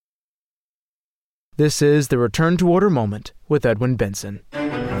This is the Return to Order Moment with Edwin Benson,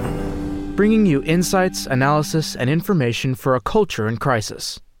 bringing you insights, analysis, and information for a culture in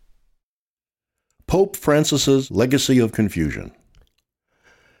crisis. Pope Francis's legacy of confusion.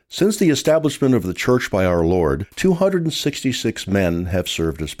 Since the establishment of the Church by our Lord, 266 men have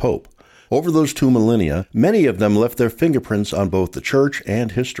served as Pope. Over those 2 millennia, many of them left their fingerprints on both the Church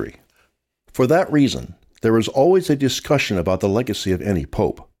and history. For that reason, there is always a discussion about the legacy of any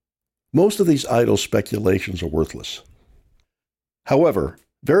Pope. Most of these idle speculations are worthless. However,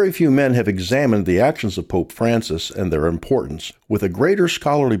 very few men have examined the actions of Pope Francis and their importance with a greater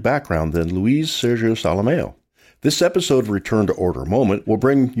scholarly background than Luis Sergio Solomeo. This episode of Return to Order Moment will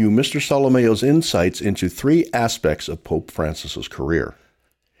bring you Mr. Solomeo's insights into 3 aspects of Pope Francis's career.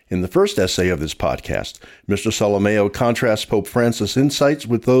 In the first essay of this podcast, Mr. Solomeo contrasts Pope Francis' insights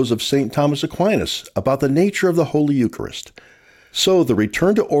with those of St. Thomas Aquinas about the nature of the Holy Eucharist. So the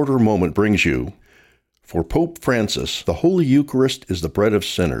Return to Order Moment brings you: for Pope Francis, the Holy Eucharist is the bread of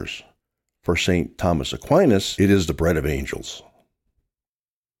sinners. For St. Thomas Aquinas, it is the bread of angels.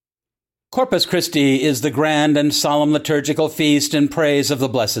 Corpus Christi is the grand and solemn liturgical feast in praise of the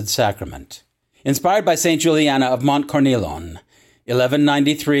Blessed Sacrament. Inspired by St. Juliana of Mont Cornillon,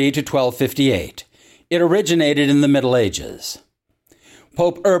 1193 to 1258, it originated in the Middle Ages.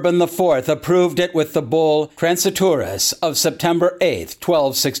 Pope Urban IV approved it with the bull Transiturus of September 8,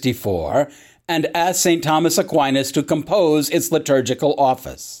 1264, and asked St. Thomas Aquinas to compose its liturgical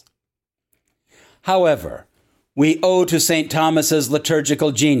office. However, we owe to St. Thomas's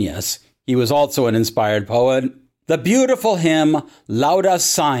liturgical genius, he was also an inspired poet, the beautiful hymn Lauda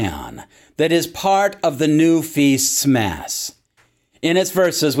Sion that is part of the new feast's Mass. In its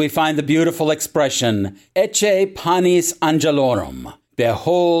verses we find the beautiful expression, Ecce panis angelorum,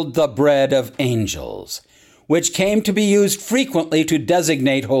 behold the bread of angels, which came to be used frequently to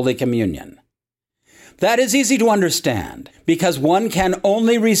designate Holy Communion. That is easy to understand, because one can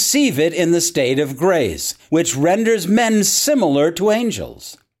only receive it in the state of grace, which renders men similar to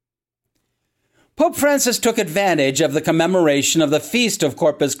angels. Pope Francis took advantage of the commemoration of the Feast of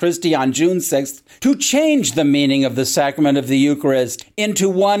Corpus Christi on June 6th to change the meaning of the sacrament of the Eucharist into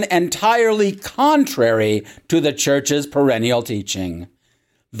one entirely contrary to the Church's perennial teaching.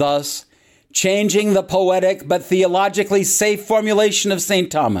 Thus, changing the poetic but theologically safe formulation of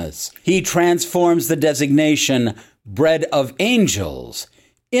St. Thomas, he transforms the designation bread of angels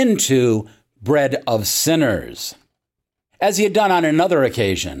into bread of sinners. As he had done on another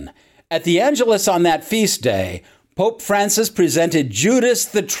occasion, at the Angelus on that feast day, Pope Francis presented Judas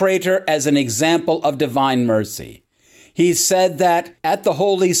the traitor as an example of divine mercy. He said that at the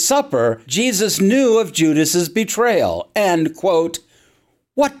Holy Supper, Jesus knew of Judas's betrayal, and, quote,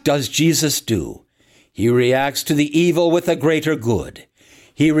 what does Jesus do? He reacts to the evil with a greater good.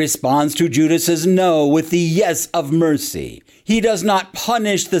 He responds to Judas's no with the yes of mercy. He does not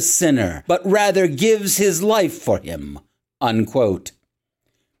punish the sinner, but rather gives his life for him, unquote.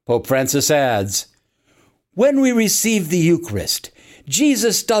 Pope Francis adds, when we receive the Eucharist,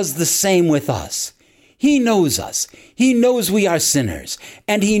 Jesus does the same with us. He knows us. He knows we are sinners,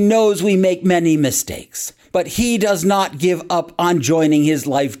 and he knows we make many mistakes. But he does not give up on joining his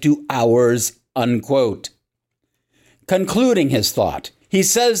life to ours, unquote. Concluding his thought, he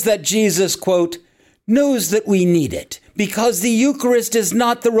says that Jesus, quote, knows that we need it, because the Eucharist is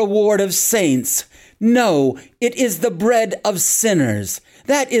not the reward of saints. No, it is the bread of sinners.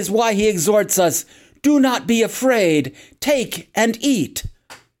 That is why he exhorts us, do not be afraid, take and eat,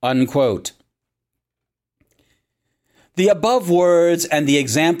 unquote. The above words and the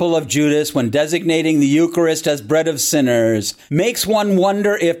example of Judas when designating the Eucharist as bread of sinners makes one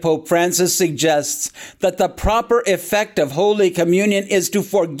wonder if Pope Francis suggests that the proper effect of Holy Communion is to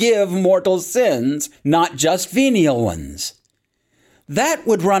forgive mortal sins, not just venial ones. That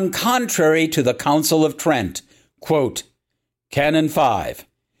would run contrary to the Council of Trent. Quote, Canon 5.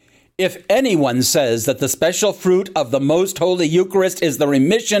 If anyone says that the special fruit of the Most Holy Eucharist is the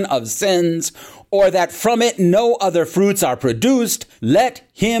remission of sins, or that from it no other fruits are produced, let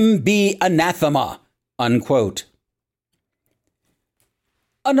him be anathema, unquote.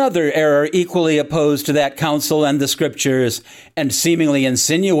 Another error equally opposed to that council and the scriptures, and seemingly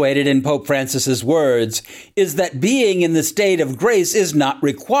insinuated in Pope Francis's words, is that being in the state of grace is not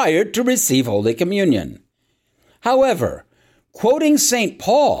required to receive Holy Communion. However, quoting St.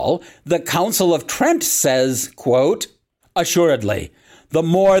 Paul, the Council of Trent says, quote, assuredly, the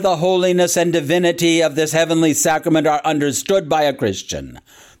more the holiness and divinity of this heavenly sacrament are understood by a Christian,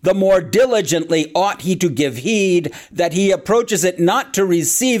 the more diligently ought he to give heed that he approaches it not to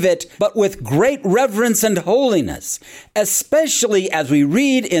receive it, but with great reverence and holiness, especially as we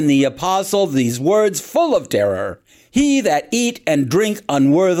read in the Apostle these words full of terror: "He that eat and drink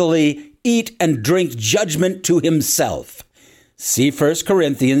unworthily, eat and drink judgment to himself." See 1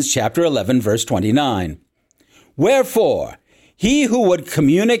 Corinthians chapter 11, verse 29. Wherefore, he who would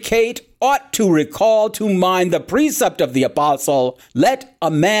communicate ought to recall to mind the precept of the apostle, "Let a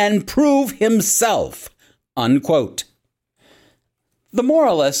man prove himself," unquote. The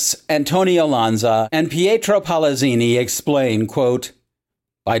moralists Antonio Lanza and Pietro Palazzini explain, quote,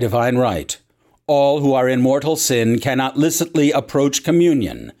 "By divine right, all who are in mortal sin cannot licitly approach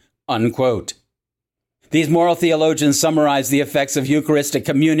communion," unquote. These moral theologians summarize the effects of Eucharistic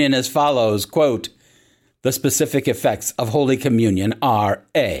communion as follows, quote, "The specific effects of Holy Communion are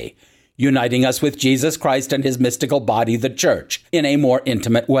A, uniting us with Jesus Christ and his mystical body, the Church, in a more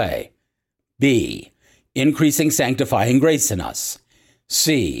intimate way. B, increasing sanctifying grace in us.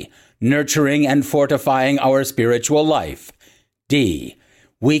 C, nurturing and fortifying our spiritual life. D,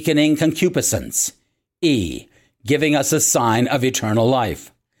 weakening concupiscence. E, giving us a sign of eternal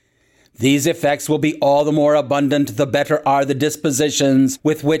life. These effects will be all the more abundant the better are the dispositions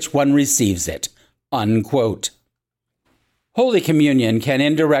with which one receives it," unquote. Holy Communion can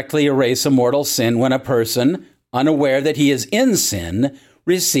indirectly erase a mortal sin when a person, unaware that he is in sin,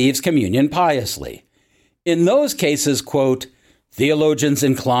 receives communion piously. In those cases, quote, "Theologians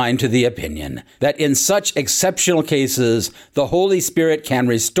incline to the opinion that in such exceptional cases, the Holy Spirit can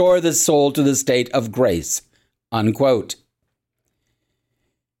restore the soul to the state of grace," unquote.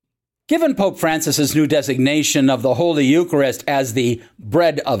 Given Pope Francis's new designation of the Holy Eucharist as the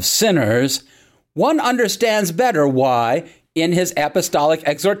bread of sinners, one understands better why, in his apostolic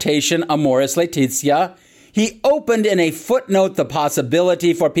exhortation Amoris Laetitia, he opened in a footnote the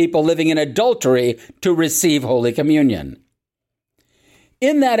possibility for people living in adultery to receive Holy Communion.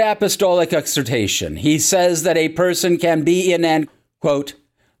 In that apostolic exhortation, he says that a person can be in an, quote,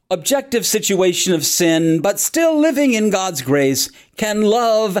 "objective situation of sin, but still living in God's grace, can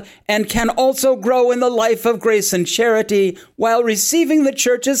love and can also grow in the life of grace and charity while receiving the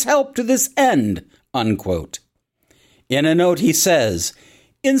Church's help to this end," unquote. In a note he says,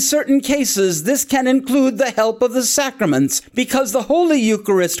 "In certain cases, this can include the help of the sacraments, because the Holy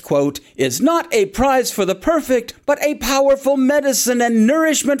Eucharist, quote, is not a prize for the perfect, but a powerful medicine and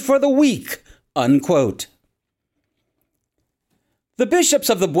nourishment for the weak," unquote. The bishops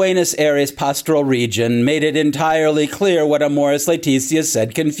of the Buenos Aires pastoral region made it entirely clear what Amoris Laetitia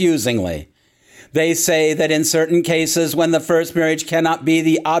said confusingly. They say that in certain cases when the first marriage cannot be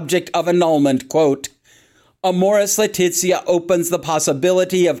the object of annulment, quote, Amoris Laetitia opens the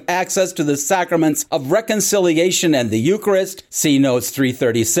possibility of access to the sacraments of reconciliation and the Eucharist, see notes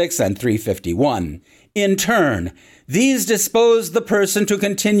 336 and 351. In turn, these dispose the person to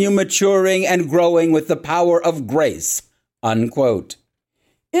continue maturing and growing with the power of grace, unquote.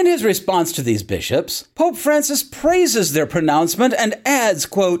 In his response to these bishops, Pope Francis praises their pronouncement and adds,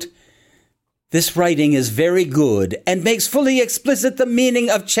 quote, "This writing is very good and makes fully explicit the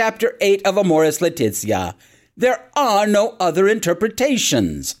meaning of chapter 8 of Amoris Laetitia. There are no other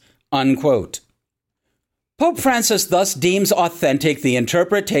interpretations," unquote. Pope Francis thus deems authentic the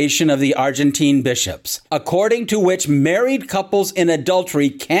interpretation of the Argentine bishops, according to which married couples in adultery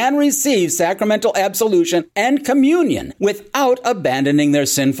can receive sacramental absolution and communion without abandoning their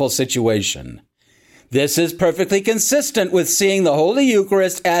sinful situation. This is perfectly consistent with seeing the Holy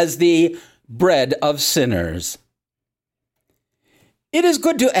Eucharist as the bread of sinners. It is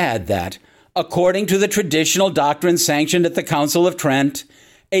good to add that, according to the traditional doctrine sanctioned at the Council of Trent,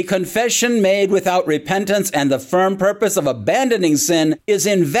 a confession made without repentance and the firm purpose of abandoning sin is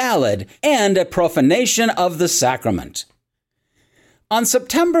invalid and a profanation of the sacrament. On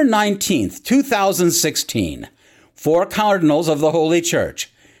September 19, 2016, 4 cardinals of the Holy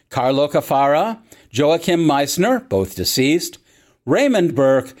Church, Carlo Caffarra, Joachim Meissner, both deceased, Raymond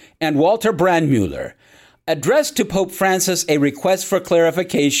Burke, and Walter Brandmüller, addressed to Pope Francis a request for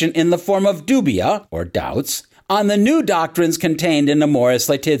clarification in the form of dubia, or doubts, on the new doctrines contained in Amoris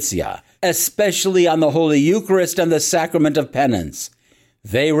Laetitia, especially on the Holy Eucharist and the Sacrament of Penance.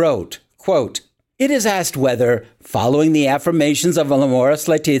 They wrote, quote, "It is asked whether, following the affirmations of Amoris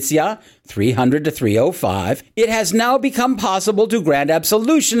Laetitia 300 to 305, it has now become possible to grant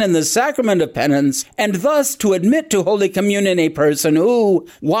absolution in the sacrament of penance, and thus to admit to Holy Communion a person who,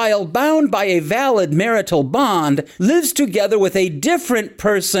 while bound by a valid marital bond, lives together with a different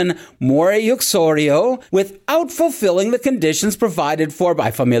person, more uxorio, without fulfilling the conditions provided for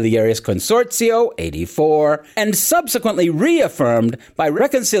by Familiaris Consortio, 84, and subsequently reaffirmed by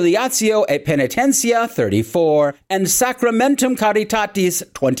Reconciliatio et Penitentia, 34, and Sacramentum Caritatis,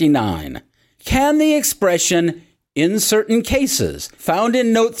 29. Can the expression, "in certain cases," found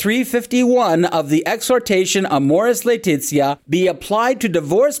in Note 351 of the Exhortation Amoris Laetitia, be applied to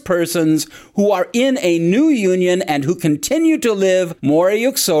divorced persons who are in a new union and who continue to live more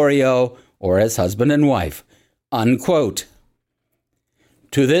uxorio, or as husband and wife? Unquote.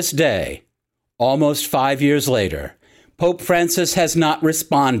 To this day, almost 5 years later, Pope Francis has not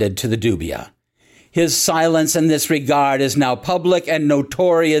responded to the dubia. His silence in this regard is now public and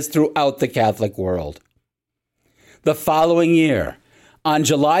notorious throughout the Catholic world. The following year, on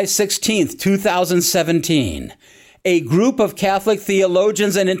July 16, 2017, a group of Catholic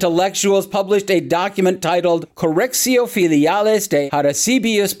theologians and intellectuals published a document titled Correctio Filialis de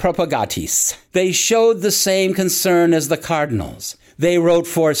Haeresibius Propagatis. They showed the same concern as the cardinals. They wrote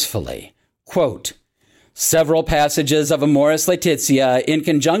forcefully, quote, "Several passages of Amoris Laetitia, in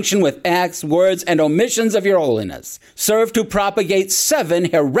conjunction with acts, words, and omissions of your holiness, serve to propagate 7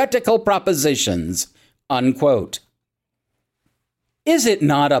 heretical propositions." Unquote. Is it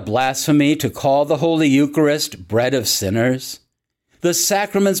not a blasphemy to call the Holy Eucharist bread of sinners? The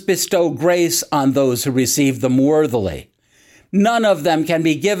sacraments bestow grace on those who receive them worthily. None of them can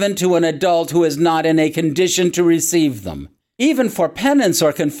be given to an adult who is not in a condition to receive them. Even for penance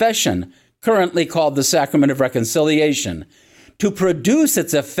or confession, currently called the Sacrament of Reconciliation, to produce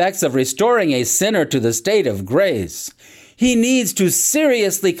its effects of restoring a sinner to the state of grace, he needs to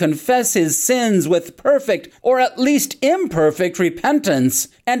seriously confess his sins with perfect, or at least imperfect, repentance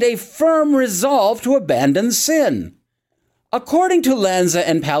and a firm resolve to abandon sin. According to Lanza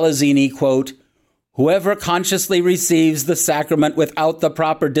and Palazzini, quote, "Whoever consciously receives the sacrament without the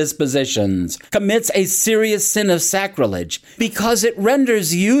proper dispositions commits a serious sin of sacrilege because it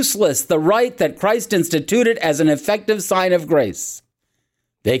renders useless the rite that Christ instituted as an effective sign of grace."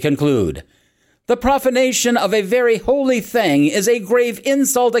 They conclude, "The profanation of a very holy thing is a grave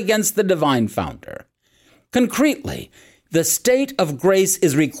insult against the divine founder. Concretely, the state of grace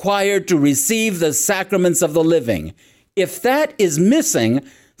is required to receive the sacraments of the living. If that is missing,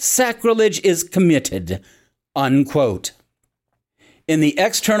 sacrilege is committed." Unquote. In the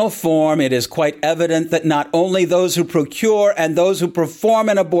external form, it is quite evident that not only those who procure and those who perform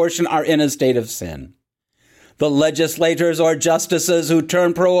an abortion are in a state of sin. The legislators or justices who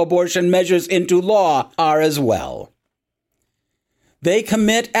turn pro-abortion measures into law are as well. They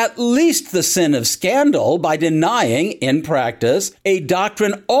commit at least the sin of scandal by denying, in practice, a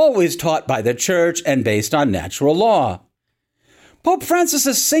doctrine always taught by the Church and based on natural law. Pope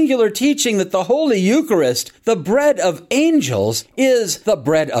Francis's singular teaching that the Holy Eucharist, the bread of angels, is the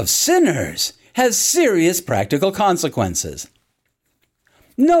bread of sinners, has serious practical consequences.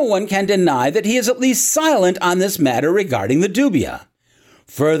 No one can deny that he is at least silent on this matter regarding the dubia.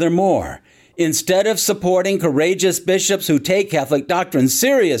 Furthermore, instead of supporting courageous bishops who take Catholic doctrine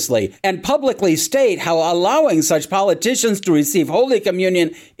seriously and publicly state how allowing such politicians to receive Holy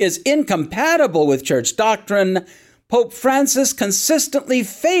Communion is incompatible with Church doctrine, Pope Francis consistently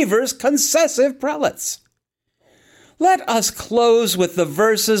favors concessive prelates. Let us close with the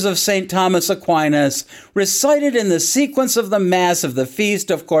verses of St. Thomas Aquinas recited in the sequence of the Mass of the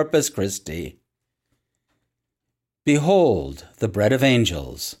Feast of Corpus Christi. "Behold the bread of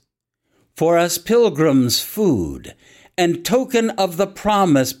angels, for us pilgrims food, and token of the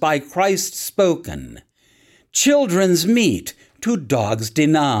promise by Christ spoken, children's meat to dogs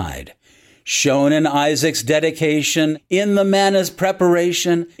denied, shown in Isaac's dedication, in the manna's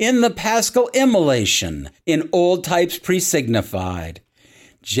preparation, in the paschal immolation, in old types presignified.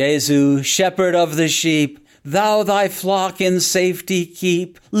 Jesu, shepherd of the sheep, thou thy flock in safety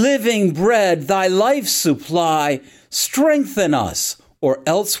keep, living bread, thy life supply, strengthen us, or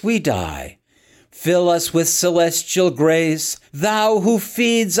else we die. Fill us with celestial grace, thou who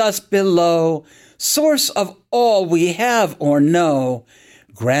feeds us below, source of all we have or know.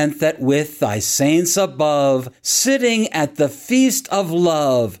 Grant that with thy saints above, sitting at the feast of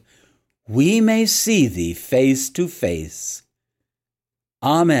love, we may see thee face to face.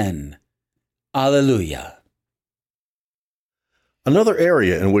 Amen. Alleluia. Another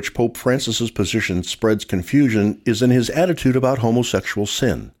area in which Pope Francis's position spreads confusion is in his attitude about homosexual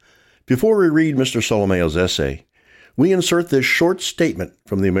sin. Before we read Mr. Solomeo's essay, we insert this short statement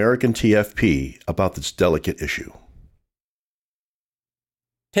from the American TFP about this delicate issue.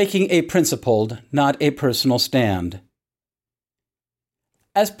 Taking a principled, not a personal stand.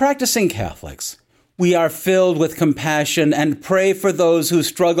 As practicing Catholics, we are filled with compassion and pray for those who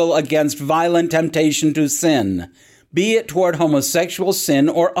struggle against violent temptation to sin, be it toward homosexual sin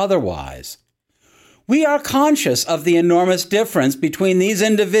or otherwise. We are conscious of the enormous difference between these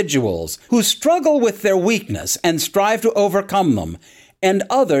individuals who struggle with their weakness and strive to overcome them, and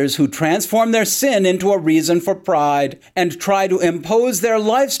others who transform their sin into a reason for pride and try to impose their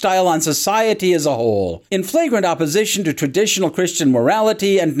lifestyle on society as a whole, in flagrant opposition to traditional Christian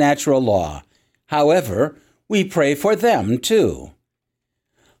morality and natural law. However, we pray for them too.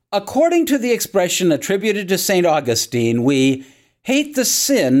 According to the expression attributed to St. Augustine, we hate the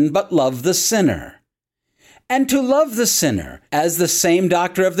sin but love the sinner. And to love the sinner, as the same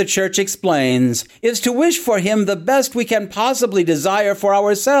doctor of the Church explains, is to wish for him the best we can possibly desire for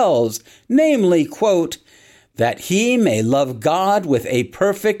ourselves, namely, quote, that he may love God with a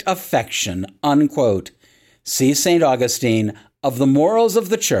perfect affection, unquote. See St. Augustine, Of the Morals of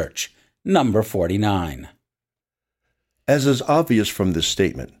the Church, number 49. As is obvious from this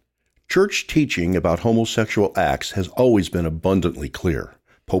statement, Church teaching about homosexual acts has always been abundantly clear.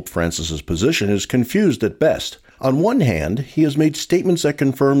 Pope Francis's position is confused at best. On one hand, he has made statements that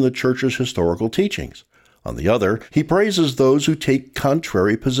confirm the Church's historical teachings. On the other, he praises those who take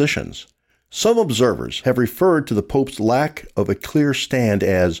contrary positions. Some observers have referred to the Pope's lack of a clear stand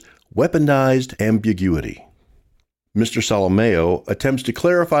as weaponized ambiguity. Mr. Solomeo attempts to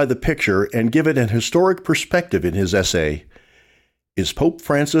clarify the picture and give it an historic perspective in his essay, Is Pope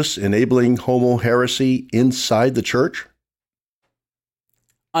Francis enabling homo heresy inside the Church?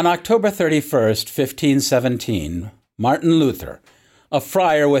 On October 31st, 1517, Martin Luther, a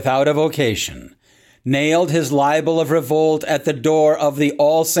friar without a vocation, nailed his libel of revolt at the door of the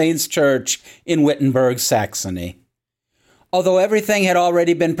All Saints Church in Wittenberg, Saxony. Although everything had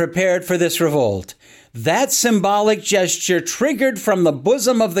already been prepared for this revolt, that symbolic gesture triggered from the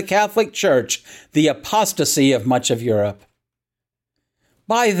bosom of the Catholic Church the apostasy of much of Europe.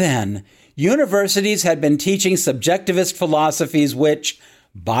 By then, universities had been teaching subjectivist philosophies which,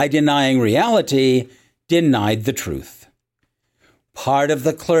 by denying reality, denied the truth. Part of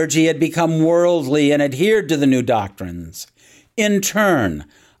the clergy had become worldly and adhered to the new doctrines. In turn,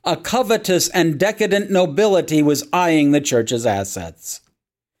 a covetous and decadent nobility was eyeing the Church's assets.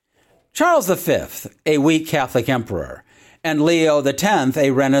 Charles V, a weak Catholic emperor, and Leo X,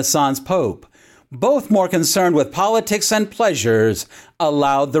 a Renaissance pope, both more concerned with politics and pleasures,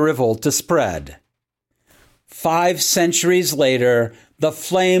 allowed the revolt to spread. 5 centuries later, the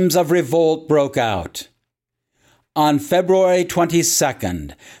flames of revolt broke out. On February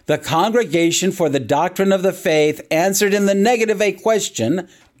 22nd, the Congregation for the Doctrine of the Faith answered in the negative a question,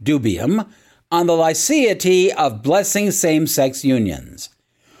 dubium, on the liceity of blessing same-sex unions.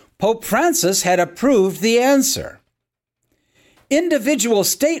 Pope Francis had approved the answer. Individual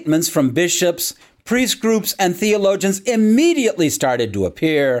statements from bishops, priest groups, and theologians immediately started to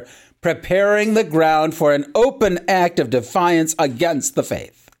appear, preparing the ground for an open act of defiance against the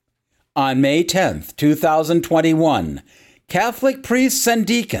faith. On May 10, 2021, Catholic priests and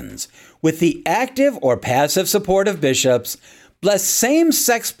deacons, with the active or passive support of bishops, blessed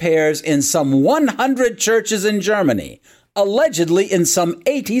same-sex pairs in some 100 churches in Germany, allegedly in some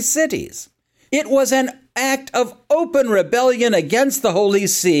 80 cities. It was an act of open rebellion against the Holy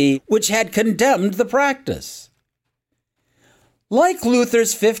See, which had condemned the practice. Like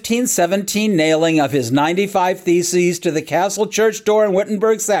Luther's 1517 nailing of his 95 Theses to the castle church door in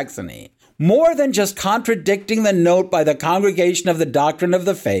Wittenberg, Saxony, more than just contradicting the note by the Congregation of the Doctrine of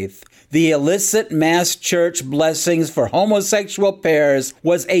the Faith, the illicit mass church blessings for homosexual pairs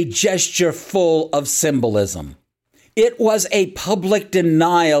was a gesture full of symbolism. It was a public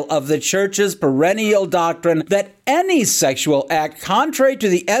denial of the Church's perennial doctrine that any sexual act contrary to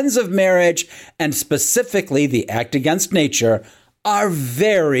the ends of marriage, and specifically the act against nature, are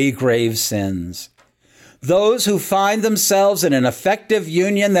very grave sins. Those who find themselves in an affective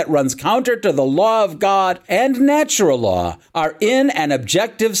union that runs counter to the law of God and natural law are in an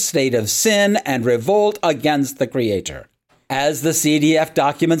objective state of sin and revolt against the Creator. As the CDF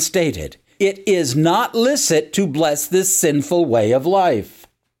document stated, it is not licit to bless this sinful way of life.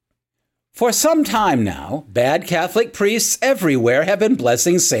 For some time now, bad Catholic priests everywhere have been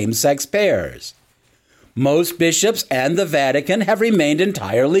blessing same-sex pairs. Most bishops and the Vatican have remained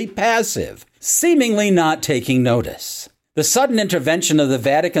entirely passive, seemingly not taking notice. The sudden intervention of the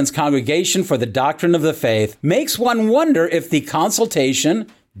Vatican's Congregation for the Doctrine of the Faith makes one wonder if the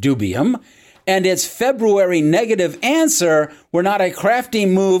consultation, dubium, and its February negative answer were not a crafty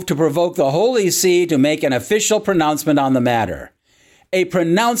move to provoke the Holy See to make an official pronouncement on the matter, a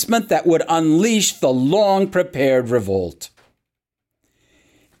pronouncement that would unleash the long-prepared revolt.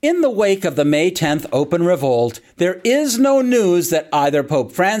 In the wake of the May 10th open revolt, there is no news that either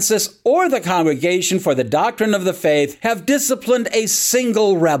Pope Francis or the Congregation for the Doctrine of the Faith have disciplined a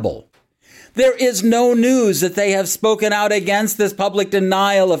single rebel. There is no news that they have spoken out against this public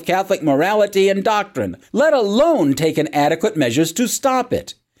denial of Catholic morality and doctrine, let alone taken adequate measures to stop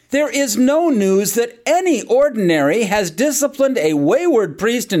it. There is no news that any ordinary has disciplined a wayward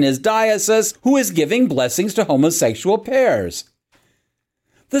priest in his diocese who is giving blessings to homosexual pairs.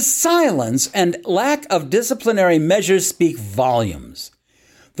 The silence and lack of disciplinary measures speak volumes.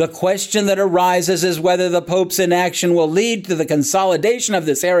 The question that arises is whether the Pope's inaction will lead to the consolidation of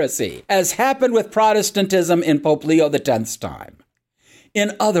this heresy, as happened with Protestantism in Pope Leo X's time.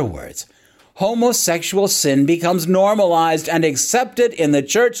 In other words, homosexual sin becomes normalized and accepted in the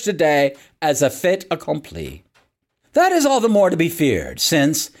Church today as a fait accompli. That is all the more to be feared,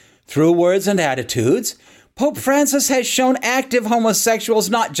 since, through words and attitudes, Pope Francis has shown active homosexuals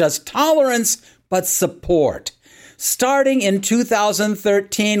not just tolerance, but support, starting in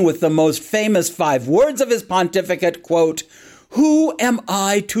 2013 with the most famous 5 words of his pontificate, quote, "Who am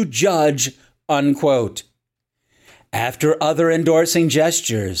I to judge?" unquote. After other endorsing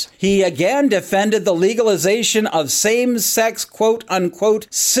gestures, he again defended the legalization of same-sex, quote-unquote,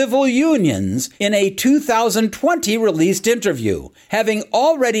 civil unions in a 2020 released interview, having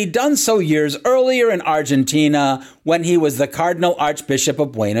already done so years earlier in Argentina when he was the Cardinal Archbishop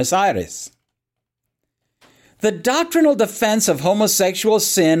of Buenos Aires. The doctrinal defense of homosexual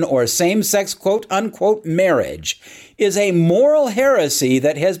sin or same-sex, quote-unquote, marriage is a moral heresy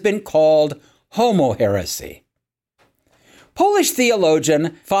that has been called homo-heresy. Polish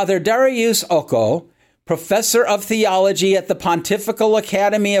theologian Father Dariusz Oko, professor of theology at the Pontifical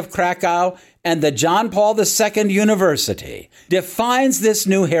Academy of Krakow and the John Paul II University, defines this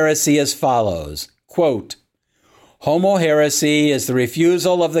new heresy as follows, quote, "Homo-heresy is the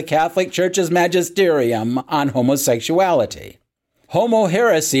refusal of the Catholic Church's magisterium on homosexuality.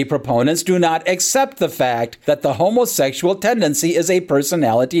 Homo-heresy proponents do not accept the fact that the homosexual tendency is a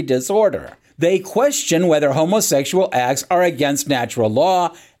personality disorder. They question whether homosexual acts are against natural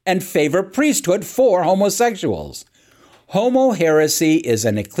law and favor priesthood for homosexuals. Homo-heresy is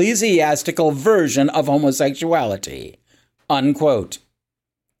an ecclesiastical version of homosexuality." Unquote.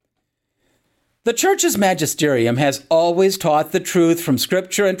 The Church's magisterium has always taught the truth from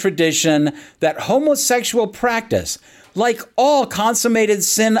Scripture and tradition that homosexual practice, like all consummated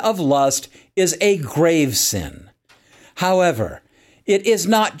sin of lust, is a grave sin. However, it is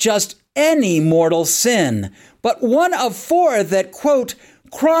not just any mortal sin, but one of 4 that, quote,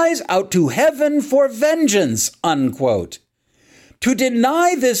 cries out to heaven for vengeance, unquote. To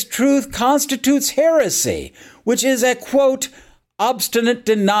deny this truth constitutes heresy, which is a, quote, obstinate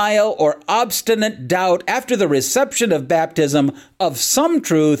denial or obstinate doubt after the reception of baptism of some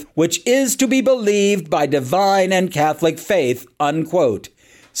truth which is to be believed by divine and Catholic faith, unquote.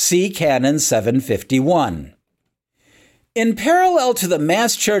 See Canon 751. In parallel to the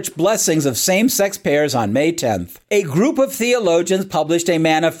mass church blessings of same-sex pairs on May 10th, a group of theologians published a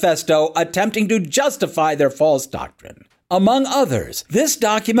manifesto attempting to justify their false doctrine. Among others, this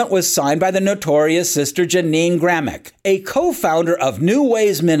document was signed by the notorious Sister Janine Gramick, a co-founder of New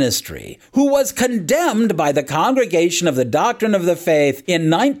Ways Ministry, who was condemned by the Congregation of the Doctrine of the Faith in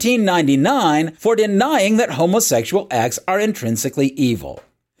 1999 for denying that homosexual acts are intrinsically evil.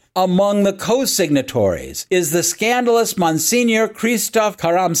 Among the co-signatories is the scandalous Monsignor Krzysztof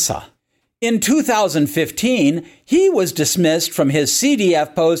Karamsa. In 2015, he was dismissed from his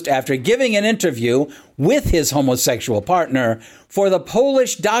CDF post after giving an interview with his homosexual partner for the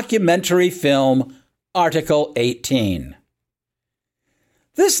Polish documentary film Article 18.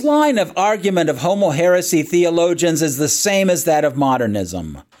 This line of argument of homo-heresy theologians is the same as that of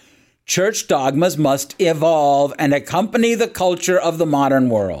modernism. Church dogmas must evolve and accompany the culture of the modern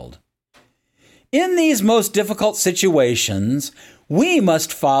world. In these most difficult situations, we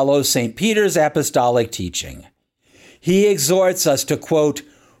must follow St. Peter's apostolic teaching. He exhorts us to, quote,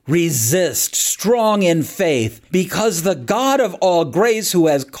 resist strong in faith, because the God of all grace, who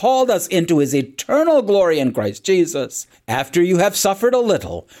has called us into his eternal glory in Christ Jesus, after you have suffered a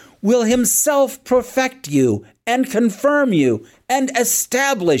little, will himself perfect you and confirm you and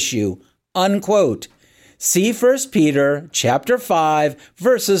establish you, unquote. See 1 Peter chapter 5,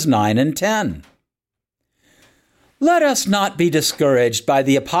 verses 9 and 10. Let us not be discouraged by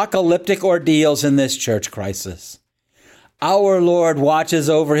the apocalyptic ordeals in this church crisis. Our Lord watches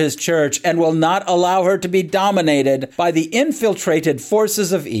over his church and will not allow her to be dominated by the infiltrated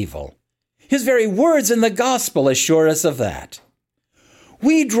forces of evil. His very words in the gospel assure us of that.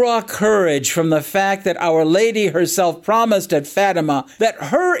 We draw courage from the fact that Our Lady herself promised at Fatima that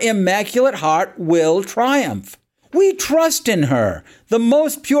her Immaculate Heart will triumph. We trust in her, the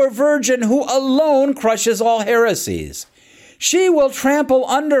most pure Virgin who alone crushes all heresies. She will trample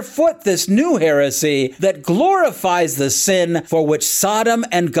underfoot this new heresy that glorifies the sin for which Sodom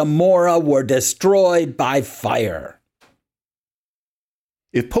and Gomorrah were destroyed by fire.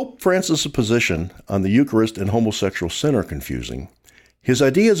 If Pope Francis' position on the Eucharist and homosexual sin are confusing, his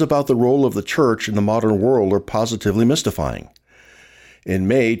ideas about the role of the Church in the modern world are positively mystifying. In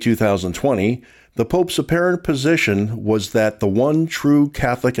May 2020, the Pope's apparent position was that the one true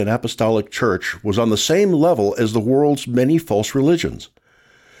Catholic and Apostolic Church was on the same level as the world's many false religions.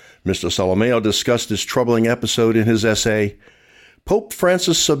 Mr. Solomeo discussed this troubling episode in his essay, Pope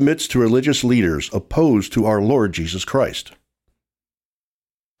Francis Submits to Religious Leaders Opposed to Our Lord Jesus Christ.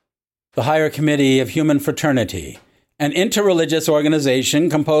 The Higher Committee of Human Fraternity, an interreligious organization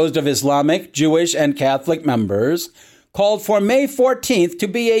composed of Islamic, Jewish, and Catholic members, called for May 14th to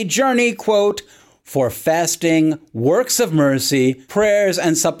be a journey, quote, for fasting, works of mercy, prayers,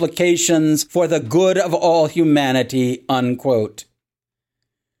 and supplications for the good of all humanity, unquote.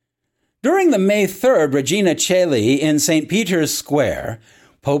 During the May 3rd Regina Caeli in St. Peter's Square,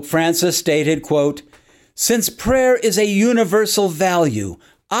 Pope Francis stated, quote, since prayer is a universal value,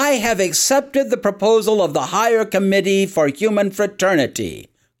 I have accepted the proposal of the Higher Committee for Human Fraternity,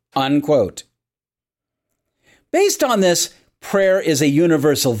 unquote. Based on this prayer is a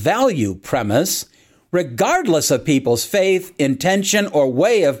universal value premise, regardless of people's faith, intention, or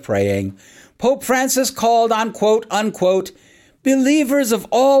way of praying, Pope Francis called on, quote, unquote, believers of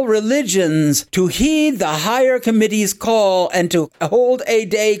all religions to heed the Higher Committee's call and to hold a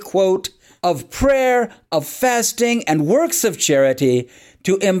day, quote, of prayer, of fasting, and works of charity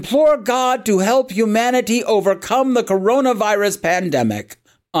to implore God to help humanity overcome the coronavirus pandemic,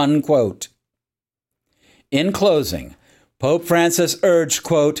 unquote. In closing, Pope Francis urged,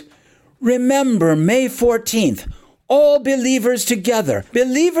 quote, remember May 14th, all believers together,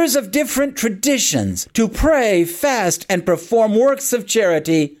 believers of different traditions, to pray, fast, and perform works of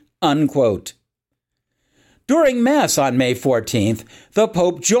charity, unquote. During Mass on May 14th, the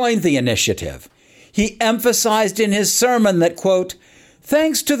Pope joined the initiative. He emphasized in his sermon that, quote,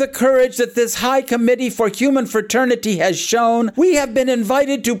 thanks to the courage that this High Committee for Human Fraternity has shown, we have been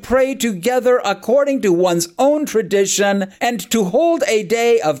invited to pray together according to one's own tradition and to hold a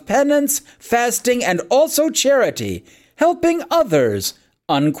day of penance, fasting, and also charity, helping others,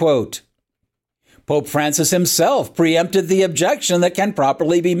 unquote. Pope Francis himself preempted the objection that can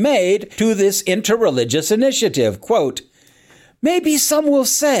properly be made to this interreligious initiative, quote, maybe some will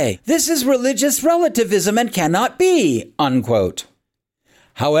say this is religious relativism and cannot be, unquote.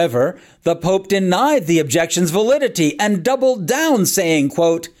 However, the Pope denied the objection's validity and doubled down, saying,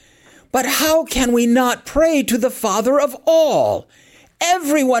 quote, but how can we not pray to the Father of all?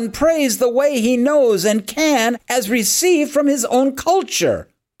 Everyone prays the way he knows and can as received from his own culture,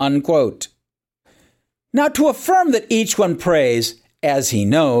 unquote. Now, to affirm that each one prays as he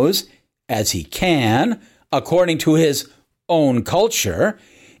knows, as he can, according to his own culture,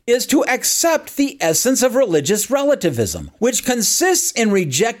 is to accept the essence of religious relativism, which consists in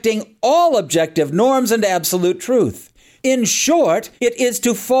rejecting all objective norms and absolute truth. In short, it is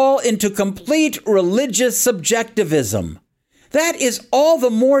to fall into complete religious subjectivism. That is all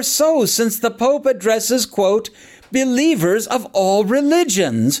the more so since the Pope addresses, quote, believers of all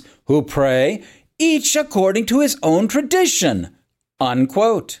religions who pray, each according to his own tradition,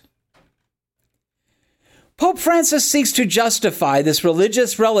 unquote. Pope Francis seeks to justify this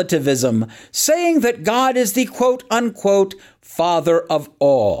religious relativism, saying that God is the quote-unquote Father of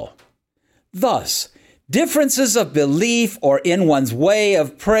all. Thus, differences of belief or in one's way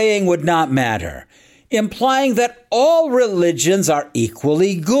of praying would not matter, implying that all religions are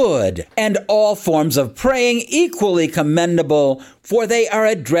equally good and all forms of praying equally commendable, for they are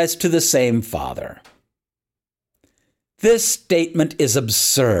addressed to the same Father. This statement is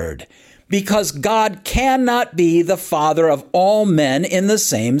absurd, because God cannot be the Father of all men in the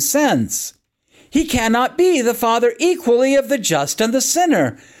same sense. He cannot be the Father equally of the just and the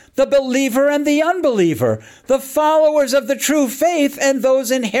sinner, the believer and the unbeliever, the followers of the true faith and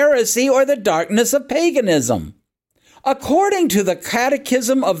those in heresy or the darkness of paganism. According to the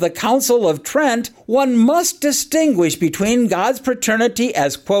Catechism of the Council of Trent, one must distinguish between God's paternity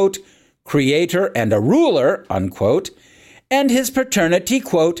as, quote, creator and a ruler, unquote, and his paternity,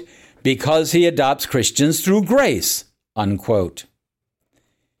 quote, because he adopts Christians through grace, unquote.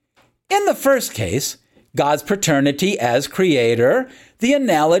 In the first case, God's paternity as creator, the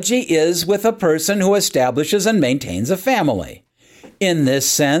analogy is with a person who establishes and maintains a family. In this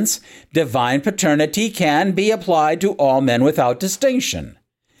sense, divine paternity can be applied to all men without distinction.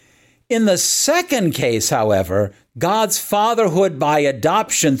 In the second case, however, God's fatherhood by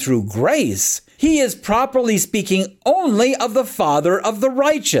adoption through grace, he is properly speaking only of the Father of the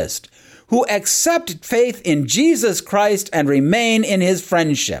righteous, who accept faith in Jesus Christ and remain in his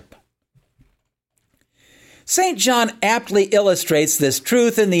friendship. St. John aptly illustrates this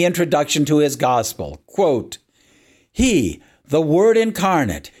truth in the introduction to his gospel. Quote, "He, the Word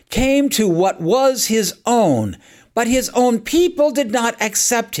incarnate, came to what was his own, but his own people did not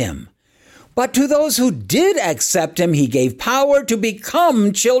accept him. But to those who did accept him, he gave power to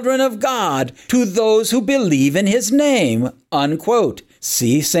become children of God, to those who believe in his name," unquote.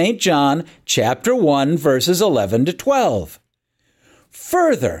 See St. John chapter 1, verses 11 to 12.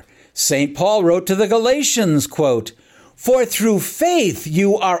 Further, St. Paul wrote to the Galatians, quote, "For through faith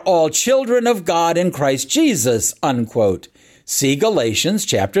you are all children of God in Christ Jesus," unquote. See Galatians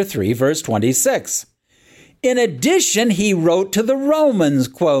chapter 3, verse 26. In addition, he wrote to the Romans,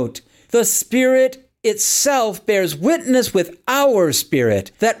 quote, "The Spirit itself bears witness with our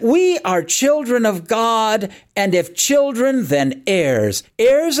spirit that we are children of God, and if children, then heirs,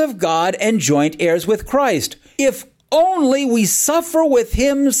 heirs of God and joint heirs with Christ, if only we suffer with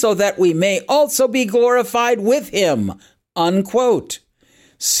him so that we may also be glorified with him," unquote.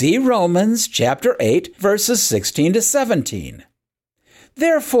 See Romans chapter 8, verses 16 to 17.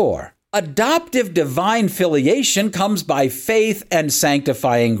 Therefore, adoptive divine filiation comes by faith and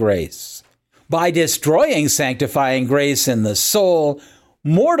sanctifying grace. By destroying sanctifying grace in the soul,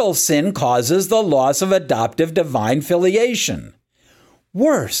 mortal sin causes the loss of adoptive divine filiation.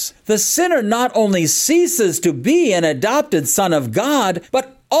 Worse, the sinner not only ceases to be an adopted son of God,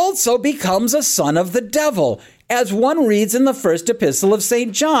 but also becomes a son of the devil, as one reads in the first epistle of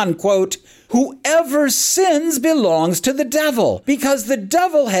St. John, quote, "Whoever sins belongs to the devil, because the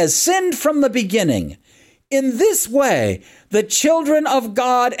devil has sinned from the beginning. In this way, the children of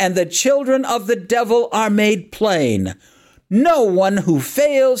God and the children of the devil are made plain. No one who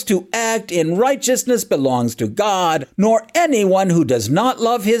fails to act in righteousness belongs to God, nor anyone who does not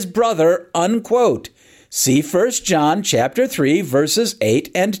love his brother," unquote. See 1 John chapter 3, verses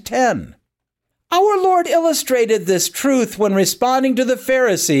 8 and 10. Our Lord illustrated this truth when responding to the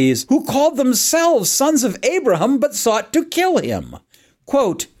Pharisees, who called themselves sons of Abraham but sought to kill him.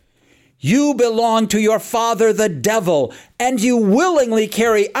 Quote, "You belong to your father the devil, and you willingly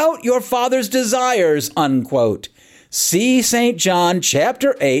carry out your father's desires," unquote. See St. John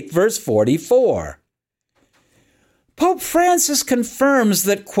chapter 8, verse 44. Pope Francis confirms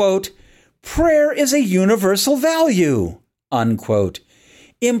that, quote, "Prayer is a universal value," unquote,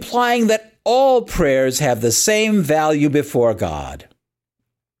 implying that all prayers have the same value before God.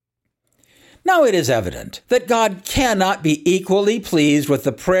 Now it is evident that God cannot be equally pleased with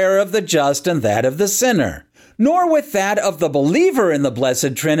the prayer of the just and that of the sinner, nor with that of the believer in the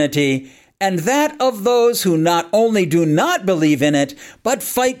Blessed Trinity and that of those who not only do not believe in it, but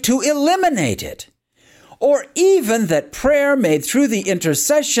fight to eliminate it. Or even that prayer made through the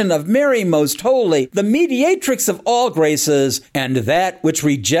intercession of Mary Most Holy, the mediatrix of all graces, and that which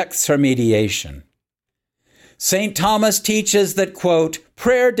rejects her mediation. St. Thomas teaches that, quote,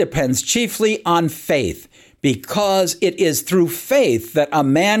 "Prayer depends chiefly on faith, because it is through faith that a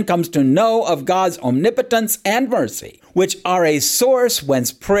man comes to know of God's omnipotence and mercy, which are a source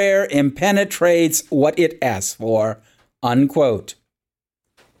whence prayer impenetrates what it asks for," unquote.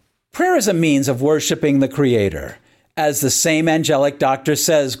 Prayer is a means of worshiping the Creator. As the same angelic doctor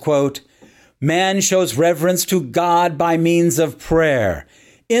says, quote, "Man shows reverence to God by means of prayer,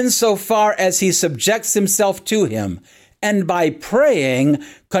 insofar as he subjects himself to him, and by praying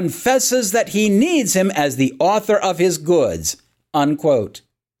confesses that he needs him as the author of his goods," unquote.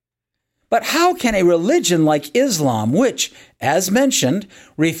 But how can a religion like Islam, which, as mentioned,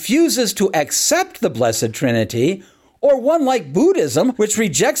 refuses to accept the Blessed Trinity, or one like Buddhism, which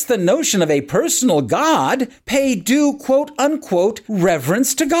rejects the notion of a personal God, pay due, quote unquote,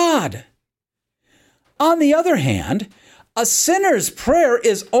 reverence to God? On the other hand, a sinner's prayer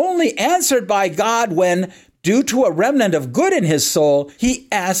is only answered by God when, due to a remnant of good in his soul, he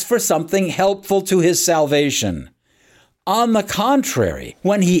asks for something helpful to his salvation. On the contrary,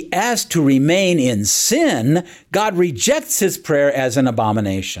 when he asks to remain in sin, God rejects his prayer as an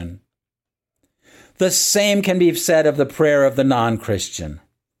abomination. The same can be said of the prayer of the non-Christian.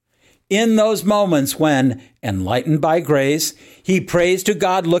 In those moments when, enlightened by grace, he prays to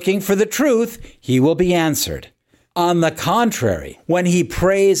God looking for the truth, he will be answered. On the contrary, when he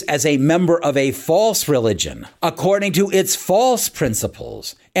prays as a member of a false religion, according to its false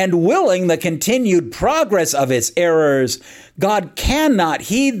principles, and willing the continued progress of its errors, God cannot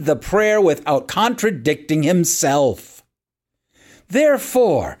heed the prayer without contradicting himself.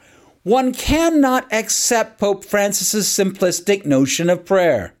 Therefore, one cannot accept Pope Francis's simplistic notion of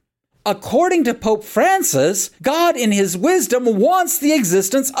prayer. According to Pope Francis, God in his wisdom wants the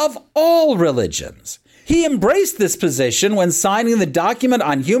existence of all religions. He embraced this position when signing the document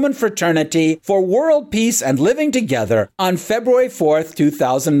on human fraternity for world peace and living together on February 4th,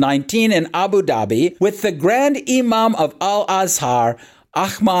 2019 in Abu Dhabi with the Grand Imam of Al-Azhar,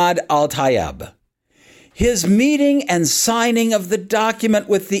 Ahmad Al-Tayyab. His meeting and signing of the document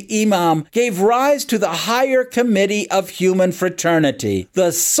with the Imam gave rise to the Higher Committee of Human Fraternity,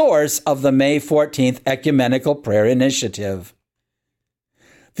 the source of the May 14th Ecumenical Prayer Initiative.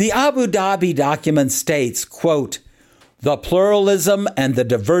 The Abu Dhabi document states, quote, "The pluralism and the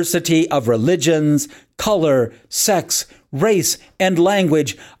diversity of religions, color, sex, race, and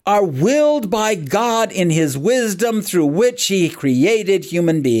language are willed by God in his wisdom through which he created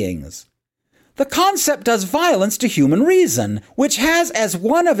human beings. The concept does violence to human reason, which has as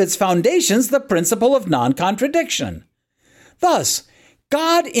one of its foundations the principle of non-contradiction. Thus,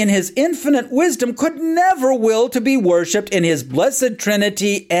 God in his infinite wisdom could never will to be worshipped in his blessed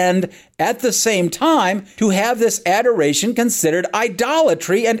Trinity and, at the same time, to have this adoration considered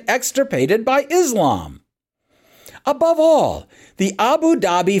idolatry and extirpated by Islam. Above all, the Abu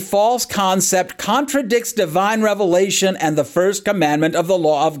Dhabi false concept contradicts divine revelation and the first commandment of the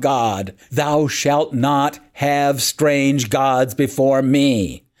law of God. Thou shalt not have strange gods before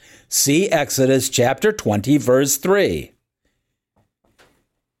me. See Exodus chapter 20, verse 3.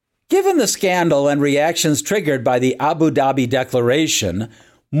 Given the scandal and reactions triggered by the Abu Dhabi Declaration,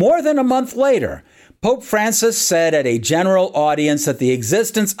 more than a month later, Pope Francis said at a general audience that the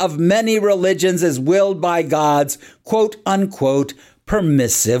existence of many religions is willed by God's quote-unquote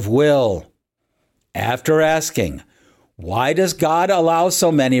permissive will. After asking, why does God allow so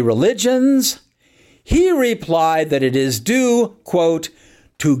many religions? He replied that it is due, quote,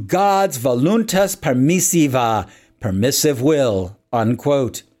 to God's voluntas permissiva, permissive will,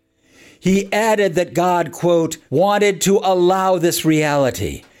 unquote. He added that God, quote, wanted to allow this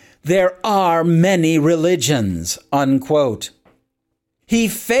reality. There are many religions, unquote. He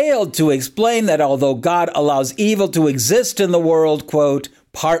failed to explain that although God allows evil to exist in the world, quote,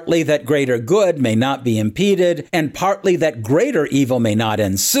 partly that greater good may not be impeded, and partly that greater evil may not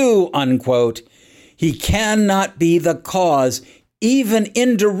ensue, unquote, he cannot be the cause, even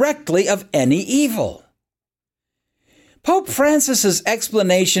indirectly, of any evil. Pope Francis's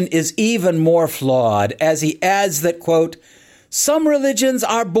explanation is even more flawed as he adds that, quote, some religions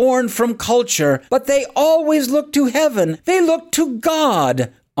are born from culture, but they always look to heaven. They look to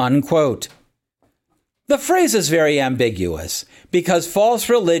God, unquote. The phrase is very ambiguous because false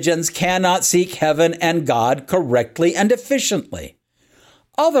religions cannot seek heaven and God correctly and efficiently.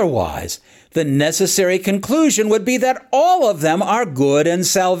 Otherwise, the necessary conclusion would be that all of them are good and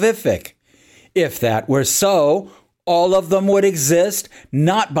salvific. If that were so, all of them would exist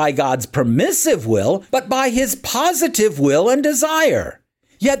not by God's permissive will, but by his positive will and desire.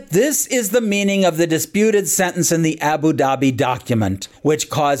 Yet this is the meaning of the disputed sentence in the Abu Dhabi document,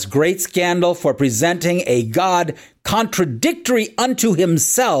 which caused great scandal for presenting a God contradictory unto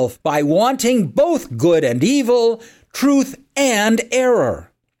himself by wanting both good and evil, truth and error.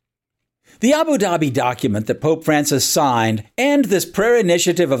 The Abu Dhabi document that Pope Francis signed and this prayer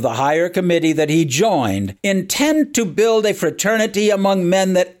initiative of the Higher Committee that he joined intend to build a fraternity among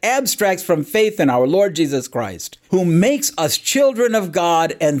men that abstracts from faith in our Lord Jesus Christ, who makes us children of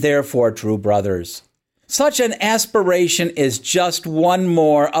God and therefore true brothers. Such an aspiration is just one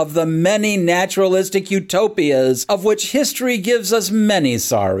more of the many naturalistic utopias of which history gives us many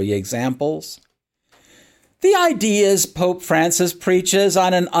sorry examples. The ideas Pope Francis preaches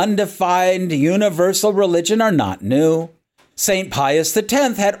on an undefined universal religion are not new. St. Pius X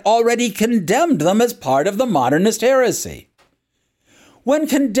had already condemned them as part of the modernist heresy. When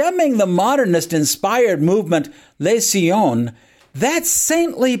condemning the modernist-inspired movement Les Sions, that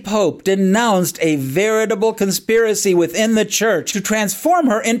saintly pope denounced a veritable conspiracy within the Church to transform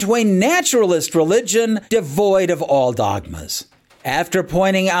her into a naturalist religion devoid of all dogmas. After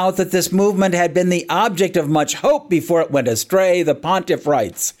pointing out that this movement had been the object of much hope before it went astray, the pontiff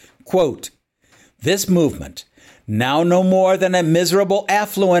writes, quote, this movement, now no more than a miserable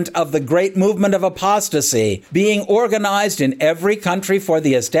affluent of the great movement of apostasy, being organized in every country for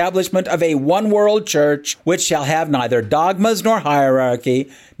the establishment of a one-world church, which shall have neither dogmas nor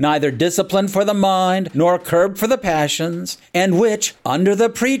hierarchy, neither discipline for the mind, nor curb for the passions, and which, under the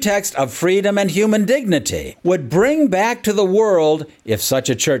pretext of freedom and human dignity, would bring back to the world, if such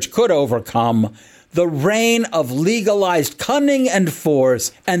a church could overcome, the reign of legalized cunning and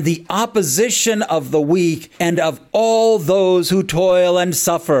force, and the opposition of the weak and of all those who toil and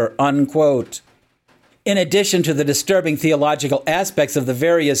suffer," unquote. In addition to the disturbing theological aspects of the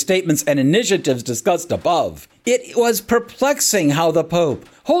various statements and initiatives discussed above, it was perplexing how the Pope,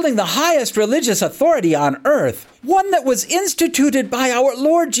 holding the highest religious authority on earth, one that was instituted by our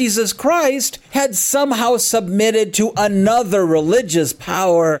Lord Jesus Christ, had somehow submitted to another religious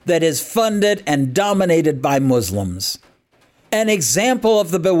power that is funded and dominated by Muslims. An example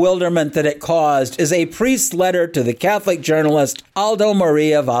of the bewilderment that it caused is a priest's letter to the Catholic journalist Aldo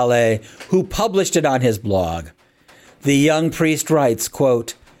Maria Valle, who published it on his blog. The young priest writes,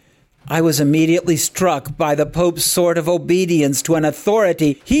 quote, "I was immediately struck by the Pope's sort of obedience to an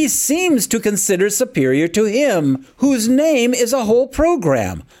authority he seems to consider superior to him, whose name is a whole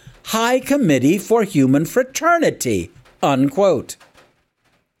program, High Committee for Human Fraternity," unquote.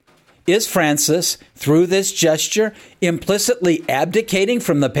 Is Francis, through this gesture, implicitly abdicating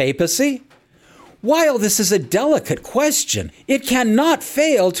from the papacy? While this is a delicate question, it cannot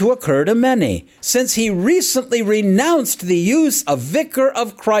fail to occur to many, since he recently renounced the use of Vicar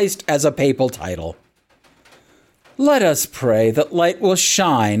of Christ as a papal title. Let us pray that light will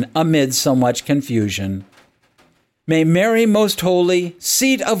shine amid so much confusion. May Mary Most Holy,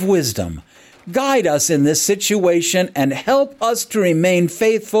 Seat of Wisdom, guide us in this situation and help us to remain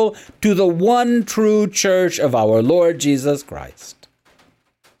faithful to the one true church of our Lord Jesus Christ.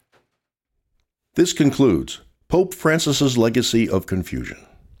 This concludes Pope Francis's Legacy of Confusion.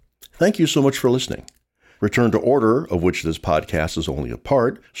 Thank you so much for listening. Return to Order, of which this podcast is only a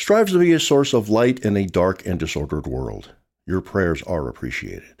part, strives to be a source of light in a dark and disordered world. Your prayers are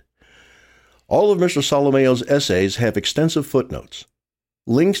appreciated. All of Mr. Solomeo's essays have extensive footnotes.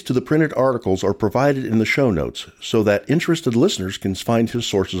 Links to the printed articles are provided in the show notes so that interested listeners can find his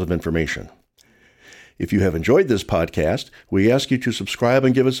sources of information. If you have enjoyed this podcast, we ask you to subscribe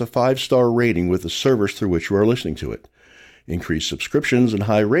and give us a 5-star rating with the service through which you are listening to it. Increased subscriptions and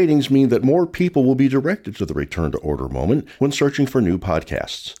high ratings mean that more people will be directed to the Return to Order moment when searching for new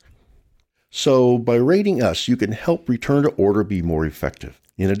podcasts. So, by rating us, you can help Return to Order be more effective.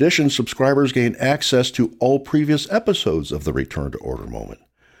 In addition, subscribers gain access to all previous episodes of the Return to Order moment.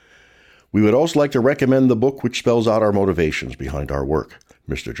 We would also like to recommend the book which spells out our motivations behind our work.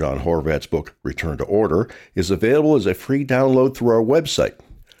 Mr. John Horvat's book, Return to Order, is available as a free download through our website,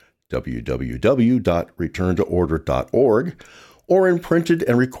 www.returntoorder.org, or in printed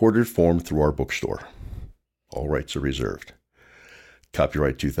and recorded form through our bookstore. All rights are reserved.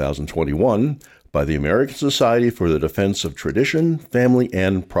 Copyright 2021 by the American Society for the Defense of Tradition, Family,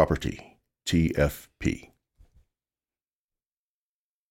 and Property, TFP.